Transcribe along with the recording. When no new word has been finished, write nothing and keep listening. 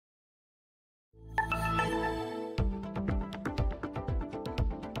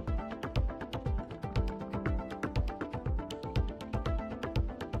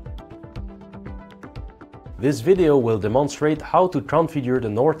This video will demonstrate how to configure the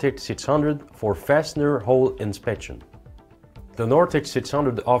Nortec 600 for fastener hole inspection. The Nortec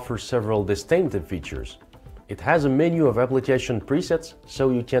 600 offers several distinctive features. It has a menu of application presets, so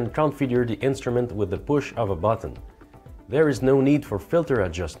you can configure the instrument with the push of a button. There is no need for filter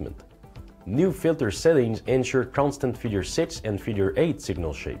adjustment. New filter settings ensure constant figure 6 and figure 8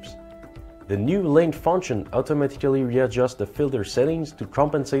 signal shapes. The new length function automatically readjusts the filter settings to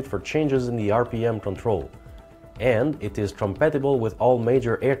compensate for changes in the RPM control, and it is compatible with all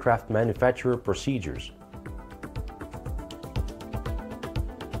major aircraft manufacturer procedures.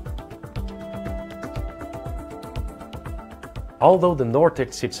 Although the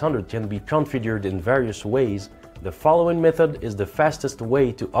Nortec 600 can be configured in various ways, the following method is the fastest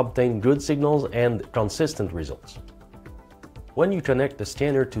way to obtain good signals and consistent results. When you connect the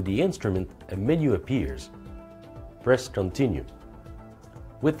scanner to the instrument, a menu appears. Press Continue.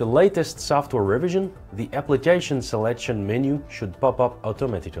 With the latest software revision, the application selection menu should pop up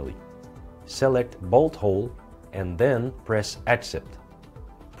automatically. Select Bolt Hole and then press Accept.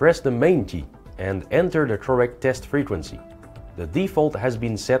 Press the Main key and enter the correct test frequency. The default has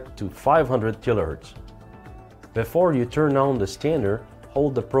been set to 500 kHz. Before you turn on the scanner,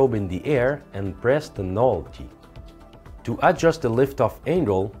 hold the probe in the air and press the Null key. To adjust the liftoff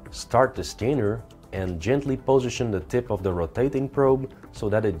angle, start the scanner and gently position the tip of the rotating probe so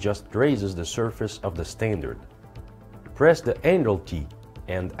that it just grazes the surface of the standard. Press the angle key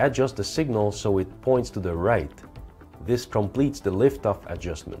and adjust the signal so it points to the right. This completes the liftoff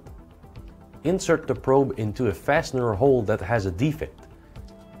adjustment. Insert the probe into a fastener hole that has a defect.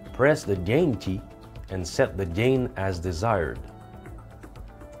 Press the gain key and set the gain as desired.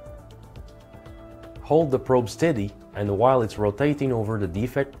 Hold the probe steady, and while it's rotating over the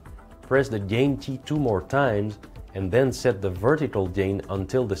defect, press the gain key 2 more times and then set the vertical gain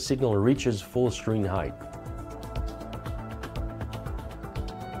until the signal reaches full screen height.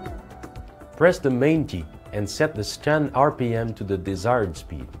 Press the main key and set the scan RPM to the desired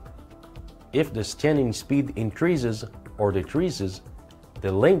speed. If the scanning speed increases or decreases,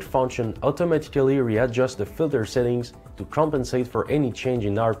 the length function automatically readjusts the filter settings to compensate for any change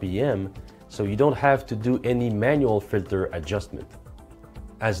in RPM, so you don't have to do any manual filter adjustment.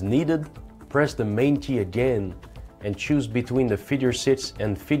 As needed, press the main key again and choose between the figure 6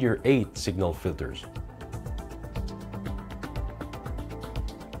 and figure 8 signal filters.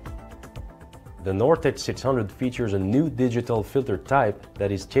 The Nortec 600 features a new digital filter type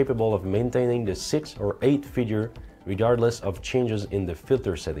that is capable of maintaining the 6 or 8 figure regardless of changes in the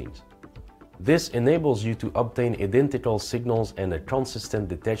filter settings. This enables you to obtain identical signals and a consistent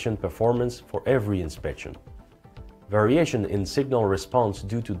detection performance for every inspection. Variation in signal response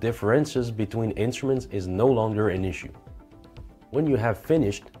due to differences between instruments is no longer an issue. When you have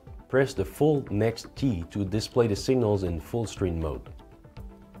finished, press the full next key to display the signals in full screen mode.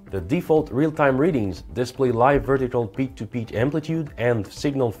 The default real-time readings display live vertical peak-to-peak amplitude and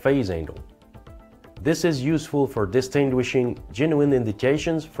signal phase angle. This is useful for distinguishing genuine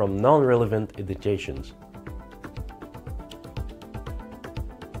indications from non-relevant indications.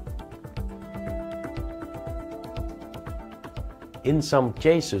 In some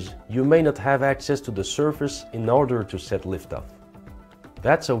cases, you may not have access to the surface in order to set liftoff.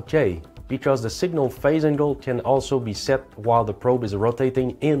 That's okay, because the signal phase angle can also be set while the probe is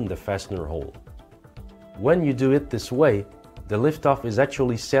rotating in the fastener hole. When you do it this way, the liftoff is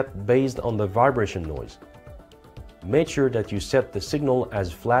actually set based on the vibration noise. Make sure that you set the signal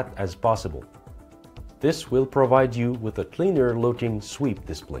as flat as possible. This will provide you with a cleaner looking sweep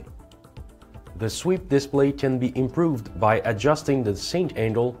display. The sweep display can be improved by adjusting the sync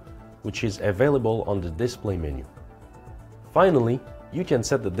angle, which is available on the display menu. Finally, you can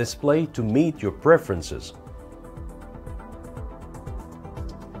set the display to meet your preferences.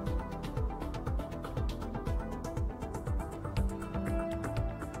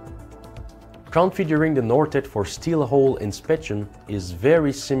 Configuring the Nortec for steel hole inspection is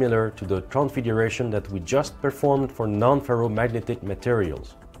very similar to the configuration that we just performed for non-ferromagnetic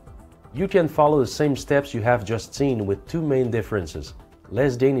materials. You can follow the same steps you have just seen with two main differences.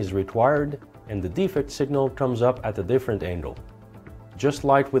 Less gain is required and the defect signal comes up at a different angle. Just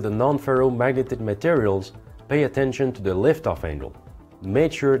like with the non-ferromagnetic materials, pay attention to the liftoff angle.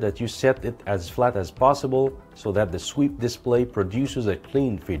 Make sure that you set it as flat as possible so that the sweep display produces a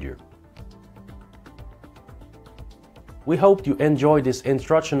clean figure. We hope you enjoyed this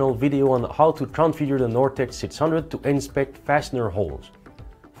instructional video on how to configure the Nortec 600 to inspect fastener holes.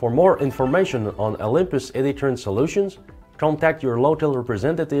 For more information on Olympus Eddy solutions, contact your local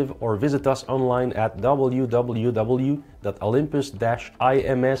representative or visit us online at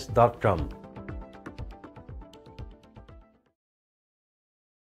www.olympus-ims.com.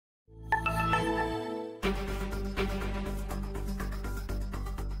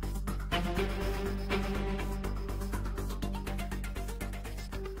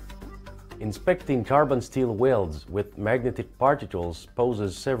 Inspecting carbon steel welds with magnetic particles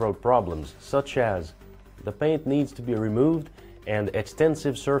poses several problems, such as the paint needs to be removed and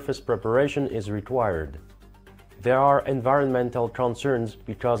extensive surface preparation is required. There are environmental concerns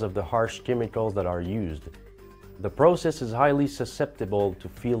because of the harsh chemicals that are used. The process is highly susceptible to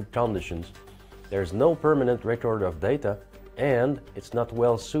field conditions. There's no permanent record of data, and it's not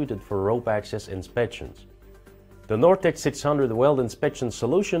well suited for rope access inspections. The Nortec 600 weld inspection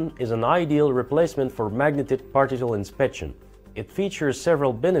solution is an ideal replacement for magnetic particle inspection. It features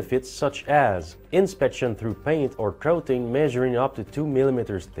several benefits such as inspection through paint or coating measuring up to 2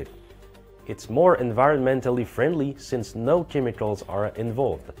 mm thick. It's more environmentally friendly since no chemicals are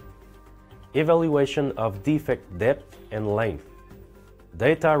involved. Evaluation of defect depth and length.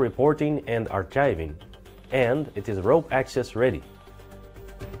 Data reporting and archiving. And it is rope access ready.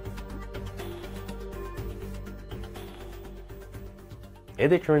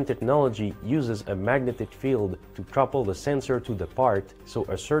 Eddy current technology uses a magnetic field to couple the sensor to the part, so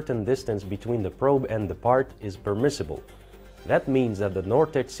a certain distance between the probe and the part is permissible. That means that the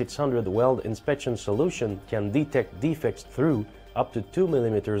Nortec 600 weld inspection solution can detect defects through up to 2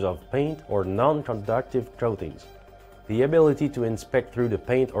 mm of paint or non-conductive coatings. The ability to inspect through the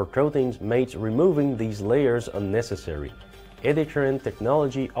paint or coatings makes removing these layers unnecessary. Eddy current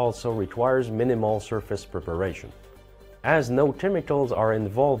technology also requires minimal surface preparation. As no chemicals are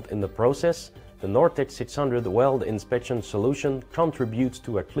involved in the process, the Nortec 600 weld inspection solution contributes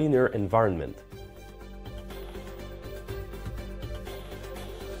to a cleaner environment.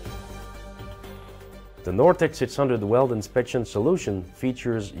 The Nortec 600 weld inspection solution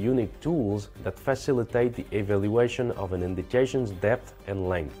features unique tools that facilitate the evaluation of an indication's depth and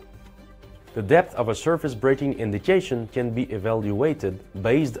length. The depth of a surface breaking indication can be evaluated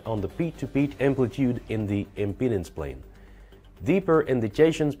based on the peak-to-peak amplitude in the impedance plane. Deeper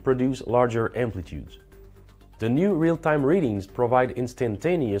indications produce larger amplitudes. The new real-time readings provide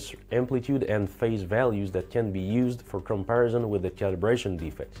instantaneous amplitude and phase values that can be used for comparison with the calibration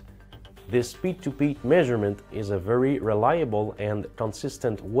defects. This peak-to-peak measurement is a very reliable and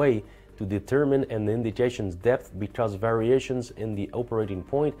consistent way to determine an indication's depth because variations in the operating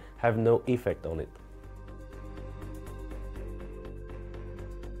point have no effect on it.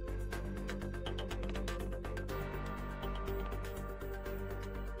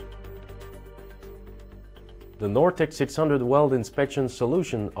 The Nortec 600 weld inspection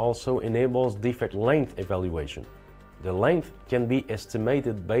solution also enables defect length evaluation. The length can be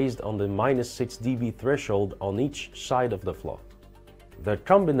estimated based on the -6 dB threshold on each side of the flaw. The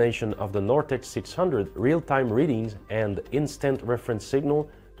combination of the Nortec 600 real-time readings and instant reference signal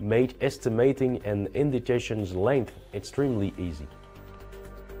make estimating an indication's length extremely easy.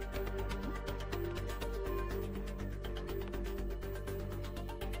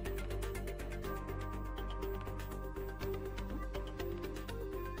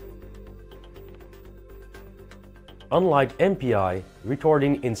 Unlike MPI,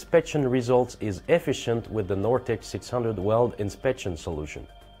 recording inspection results is efficient with the Nortec 600 weld inspection solution.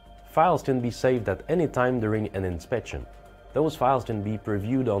 Files can be saved at any time during an inspection. Those files can be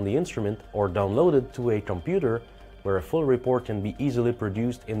previewed on the instrument or downloaded to a computer where a full report can be easily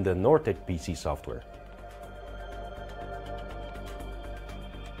produced in the Nortec PC software.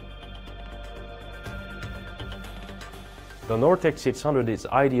 The Nortec 600 is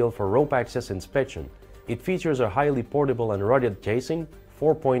ideal for rope access inspection. It features a highly portable and rugged casing,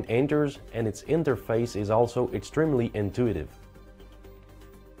 4-point anchors, and its interface is also extremely intuitive.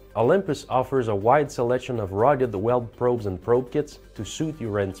 Olympus offers a wide selection of rugged weld probes and probe kits to suit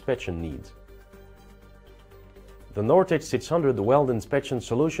your inspection needs. The Nortec 600 weld inspection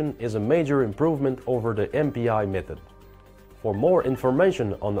solution is a major improvement over the MPI method. For more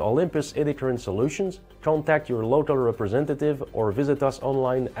information on Olympus eddy current solutions, contact your local representative or visit us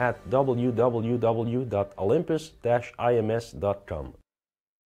online at www.olympus-ims.com.